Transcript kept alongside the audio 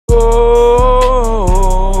Oh,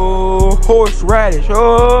 horseradish.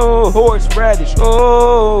 Oh, horseradish.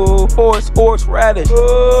 Oh, horseradish.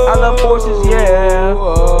 I love horses, yeah.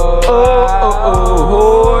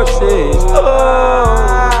 Horses.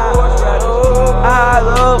 I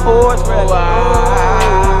love horseradish.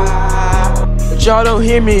 But y'all don't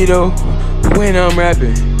hear me though when I'm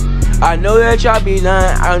rapping. I know that y'all be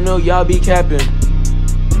lying. I know y'all be capping.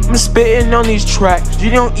 I'm spitting on these tracks, you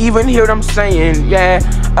don't even hear what I'm saying, yeah.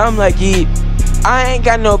 I'm like, yeah, I ain't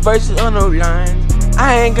got no verses or no lines.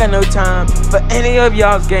 I ain't got no time for any of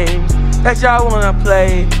y'all's games that y'all wanna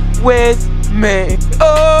play with me.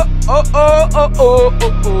 Oh, oh, oh, oh, oh,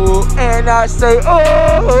 oh, oh. And I say, oh, oh,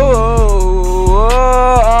 oh,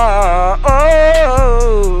 oh, oh,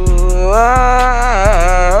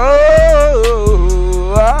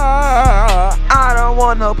 oh. I don't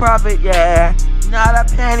want no profit, yeah. Not a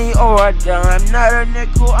penny or a dime, not a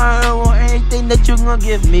nickel. I don't want anything that you gonna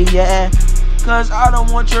give me, yeah. Cause I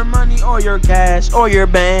don't want your money or your cash or your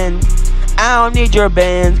band. I don't need your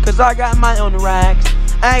band, cause I got my own racks.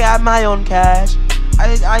 I got my own cash.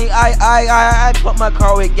 I put my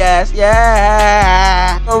car with gas,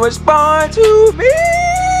 yeah. Don't respond to me.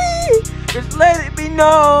 Just let it be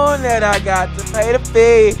known that I got to pay the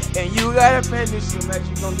fee. And you gotta pay me so much,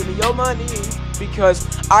 you gon' give me your money. Because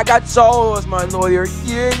I got Saul as my lawyer,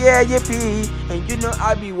 yeah, yippee. And you know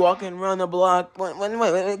I be walking around the block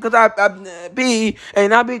cause I be,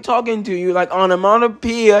 and I be talking to you like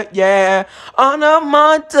onomatopoeia, yeah,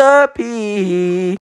 onomatopoeia.